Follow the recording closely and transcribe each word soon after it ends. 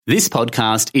This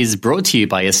podcast is brought to you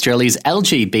by Australia's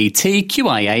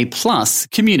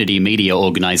LGBTQIA+ community media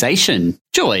organisation,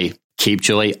 Joy. Keep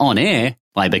Joy on air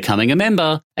by becoming a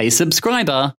member, a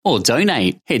subscriber, or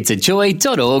donate. Head to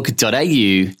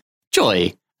joy.org.au.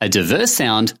 Joy, a diverse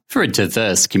sound for a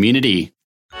diverse community.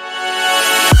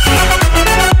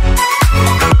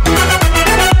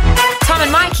 Tom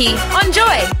and Mikey on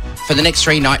Joy. For the next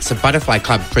 3 nights, the Butterfly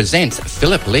Club presents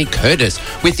Philip Lee Curtis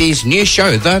with his new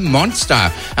show, The Monster.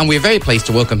 And we're very pleased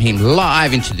to welcome him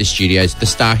live into the studios, the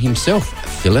star himself,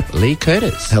 Philip Lee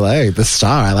Curtis. Hello, the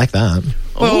star. I like that.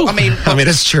 Well, I mean,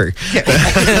 it's true. Yeah.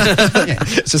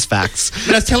 It's just facts.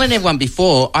 But I was telling everyone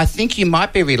before, I think you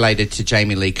might be related to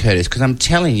Jamie Lee Curtis because I'm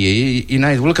telling you, you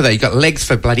know, look at that, you've got legs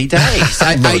for bloody days.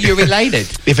 Are you related?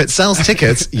 If it sells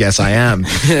tickets, yes, I am.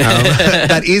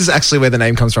 That is actually where the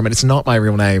name comes from, and it's not my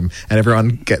real name. And everyone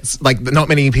gets, like, not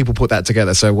many people put that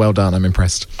together, so well done. I'm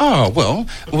impressed. Oh, well,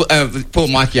 poor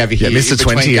Mikey over here. Yeah, Mr.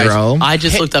 20-year-old. I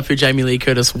just looked up who Jamie Lee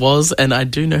Curtis was, and I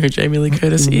do know who Jamie Lee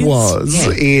Curtis is.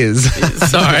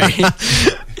 Is. Sorry.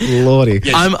 Lordy.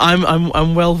 Yes.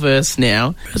 I'm well versed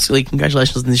now. Firstly,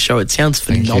 congratulations on this show. It sounds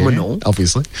phenomenal.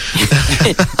 Obviously.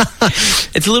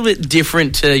 It's a little bit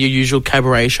different to your usual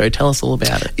cabaret show. Tell us all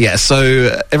about it. Yeah,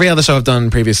 so every other show I've done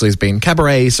previously has been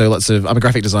cabaret, so I'm a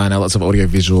graphic designer, lots of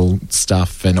audio-visual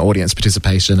stuff and audience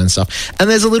participation and stuff. And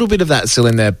there's a little bit of that still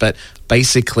in there, but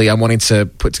basically I'm wanting to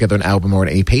put together an album or an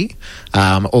EP,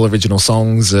 all original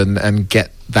songs and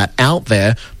get that out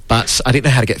there, but I didn't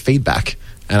know how to get feedback.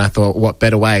 And I thought, what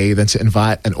better way than to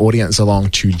invite an audience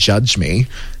along to judge me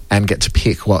and get to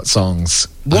pick what songs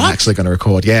I'm actually going to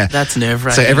record. Yeah. That's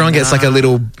nerve-wracking. So everyone gets like a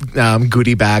little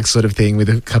goodie bag sort of thing with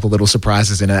a couple little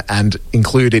surprises in it, and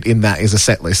included in that is a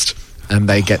set list, and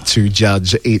they get to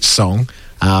judge each song.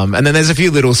 And then there's a few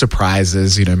little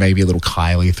surprises, you know, maybe a little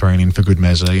Kylie thrown in for good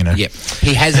measure, you know. Yep.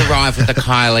 He has arrived with the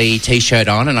Kylie T-shirt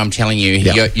on, and I'm telling you,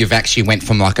 you've actually went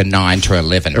from like a 9 to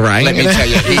 11. Right. Let me tell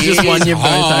you. He just won you both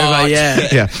over,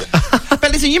 yeah.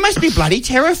 But listen, you must be bloody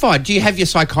terrified. Do you have your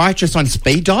psychiatrist on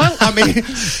speed dial? I mean...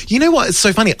 You know what? It's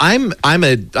so funny. I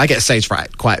get stage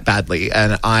fright quite badly,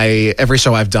 and every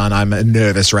show I've done, I'm a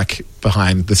nervous wreck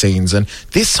behind the scenes. And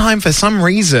this time, for some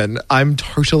reason, I'm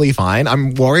totally fine.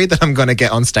 I'm worried that I'm going to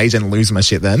get on stage and lose my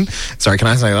shit then. Sorry, can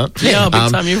I say that? Yeah,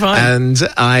 big time, you're fine.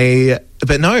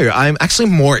 But no, I'm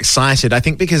actually more excited. I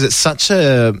think because it's such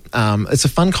it's a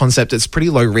fun concept. It's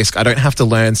pretty low risk. I don't have to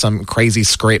learn some crazy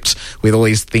script with all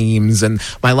these themes. And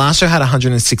my last show had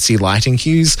 160 lighting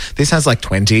cues. This has like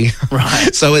 20.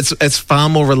 Right. So it's far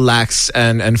more relaxed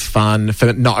and fun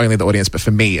for not only the audience, but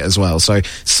for me as well. So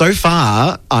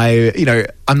far,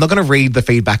 I'm not going to read the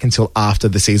feedback until after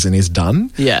the season is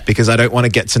done. Yeah. Because I don't want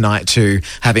to get to night 2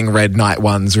 having read night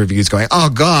 1's reviews going,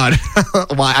 oh God,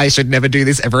 why I should never do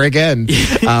this ever again.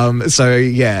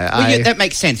 That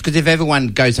makes sense, because if everyone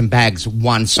goes and bags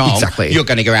one song, you're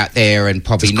going to go out there and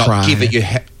probably just not cry. give it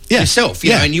yourself,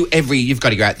 you know, and you've got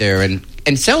to go out there and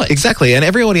sell it. Exactly. And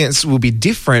every audience will be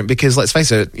different because, let's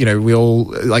face it, you know, we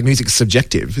all, like, music's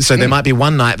subjective. So there might be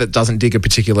one night that doesn't dig a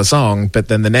particular song, but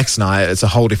then the next night it's a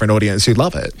whole different audience who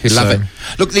love it.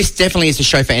 Look, this definitely is a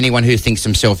show for anyone who thinks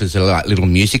themselves as a little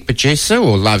music producer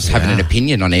or loves having an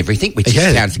opinion on everything, which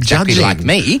sounds exactly like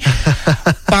me.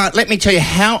 But let me tell you,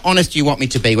 how honest do you want me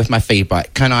to be with my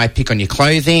feedback? Can I pick on your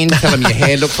clothing, tell them your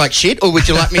hair looks like shit, or would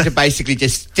you like me to basically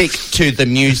just stick to the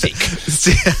music?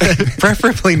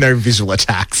 Preferably no visual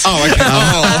attacks. Oh, okay.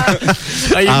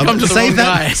 You've come to the wrong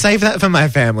guy. Save that for my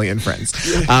family and friends.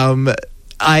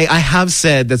 I have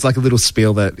said there's like a little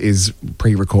spiel that is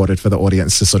pre-recorded for the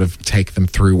audience to sort of take them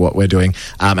through what we're doing.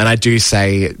 And I do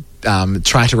say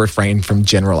try to refrain from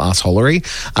general assholery.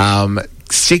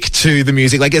 Stick to the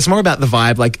music. Like, it's more about the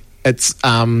vibe. Like, it's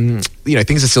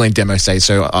things are still in demo stage,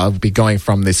 so I'll be going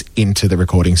from this into the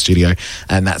recording studio,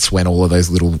 and that's when all of those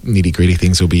little nitty-gritty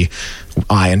things will be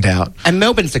ironed out. And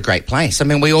Melbourne's a great place. I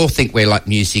mean, we all think we're like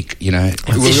music, you know.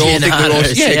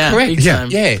 Correct.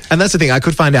 Yeah. And that's the thing. I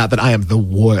could find out that I am the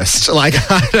worst. Like,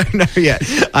 I don't know yet.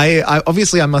 I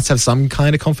obviously I must have some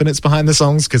kind of confidence behind the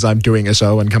songs because I'm doing a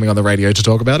show and coming on the radio to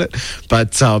talk about it.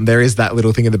 But there is that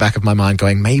little thing in the back of my mind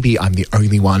going, maybe I'm the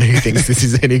only one who thinks this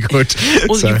is any good.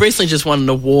 Well, you've recently just won an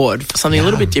award for something a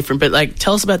little bit different, but like,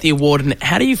 tell us about the award and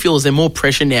how do you feel? Is there more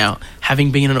pressure now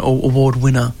having been an award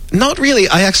winner? Not really.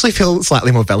 I actually feel feel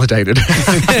slightly more validated.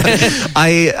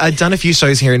 I'd done a few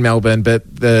shows here in Melbourne, but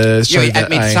the show at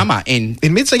Midsummer in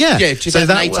Midsummer, yeah. Yeah,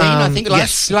 2018, I think,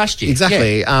 last year.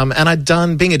 Exactly. Yeah. And I'd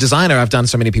done, being a designer, I've done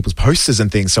so many people's posters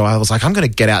and things, so I was like, I'm going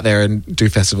to get out there and do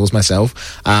festivals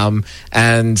myself.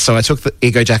 And so I took the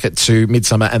Ego Jacket to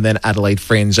Midsummer and then Adelaide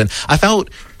Fringe, and I felt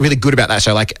really good about that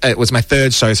show. Like, it was my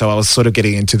third show, so I was sort of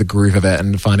getting into the groove of it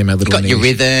and finding my little got niche. your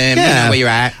rhythm, you know where you're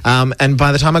at. And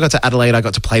by the time I got to Adelaide, I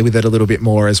got to play with it a little bit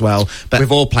more as well. But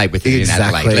we've all played with it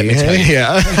exactly. in Adelaide, let me tell you.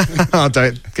 Yeah. Oh,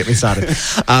 don't get me started.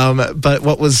 But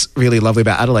what was really lovely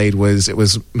about Adelaide was it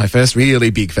was my first really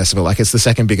big festival. Like, it's the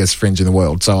second biggest Fringe in the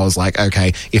world. So I was like,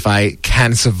 okay, if I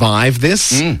can survive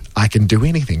this, I can do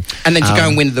anything. And then to go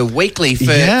and win the weekly for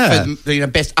the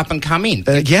best up and coming.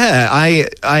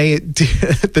 I did,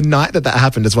 the night that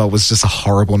happened as well was just a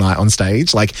horrible night on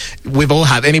stage. Like, we've all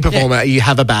had, any performer, you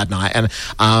have a bad night. And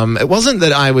it wasn't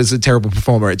that I was a terrible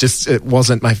performer.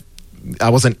 I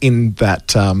wasn't in that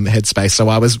headspace, so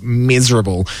I was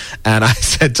miserable. And I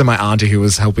said to my auntie who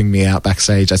was helping me out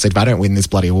backstage, I said, if I don't win this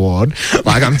bloody award,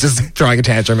 like, I'm just throwing a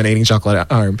tantrum and eating chocolate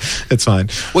at home. It's fine.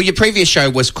 Well, your previous show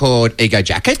was called Ego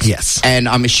Jacket. Yes. And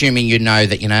I'm assuming you know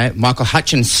that, Michael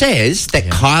Hutchins says that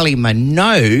Kylie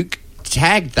Minogue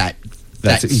tagged that.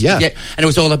 And it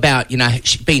was all about,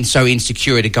 being so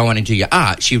insecure to go on and do your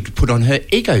art. She would put on her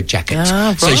Ego Jacket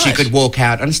so she could walk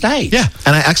out on stage. Yeah,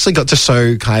 and I actually got to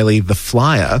show Kylie the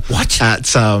flyer at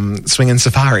Swing and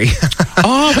Safari.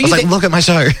 Oh, I was like, look at my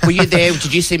show. Were you there?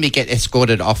 Did you see me get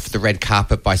escorted off the red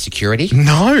carpet by security?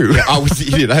 No. Yeah, I was.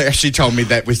 They actually told me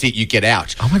that was it. You get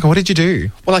out. Oh my God, what did you do?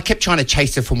 Well, I kept trying to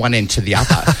chase her from one end to the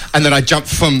other, and then I jumped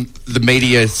from the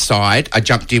media side. I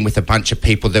jumped in with a bunch of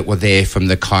people that were there from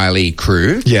the Kylie crew.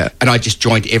 Yeah. And I just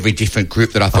joined every different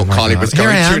group that I thought Kylie was going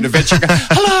to, and eventually go,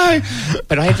 hello.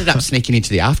 But I ended up sneaking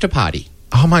into the after party.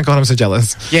 Oh my God, I'm so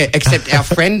jealous. Yeah, except our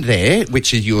friend there,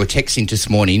 which is you were texting this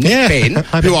morning, Ben,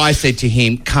 who I said to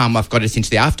him, come, I've got us into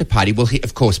the after party. Well,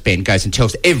 of course, Ben goes and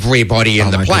tells everybody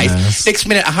in the place. Goodness. Next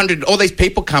minute, 100, all these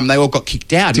people come, they all got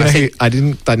kicked out. Do you know I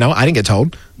didn't get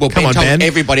told. Well, Come Ben on, told Ben.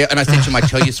 everybody, and I said to him, I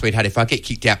tell you, sweetheart, if I get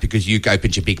kicked out because you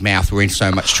opened your big mouth, we're in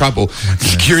so much trouble.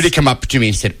 Security come up to me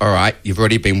and said, all right, you've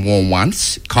already been warned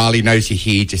once. Kylie knows you're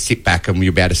here. Just sit back and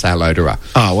you're about to say hello to her.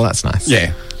 Oh, well, that's nice.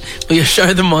 Yeah. Well, your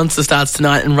show, The Monster, starts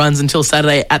tonight and runs until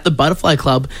Saturday at the Butterfly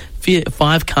Club,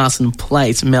 5 Carson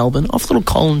Place, Melbourne, off Little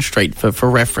Collins Street for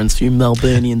reference for you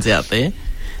Melburnians out there.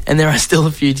 And there are still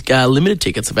a few limited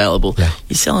tickets available. Yeah.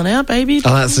 You're selling out, baby.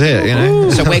 Oh, that's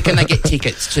it. So where can they get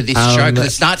tickets to this show? Because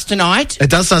it starts tonight. It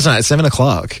does start tonight at 7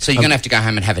 o'clock. So you're going to have to go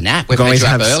home and have a nap. We're going to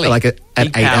have early. Like an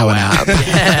 8-hour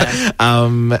nap.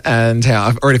 And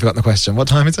I've already forgotten the question. What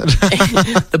time is it?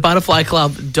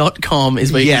 Thebutterflyclub.com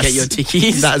is where you can get your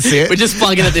tickies. That's it. We're just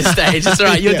plugging at this stage. It's all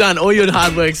right. You're done. All your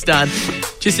hard work's done.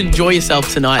 Just enjoy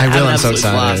yourself tonight. I will. I'm so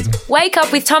excited. blast. Wake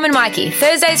up with Tom and Mikey,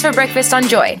 Thursdays for breakfast on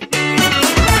Joy.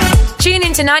 Tune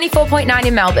in to 94.9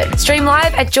 in Melbourne. Stream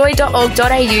live at joy.org.au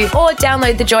or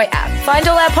download the Joy app. Find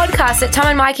all our podcasts at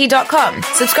tomandmikey.com.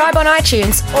 Subscribe on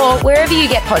iTunes or wherever you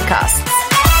get podcasts.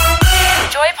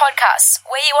 Joy Podcasts,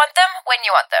 where you want them, when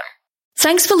you want them.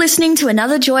 Thanks for listening to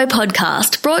another Joy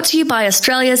podcast brought to you by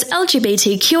Australia's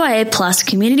LGBTQIA+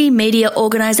 community media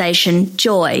organisation,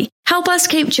 Joy. Help us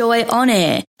keep Joy on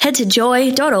air. Head to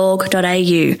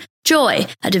joy.org.au. Joy,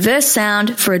 a diverse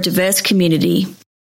sound for a diverse community.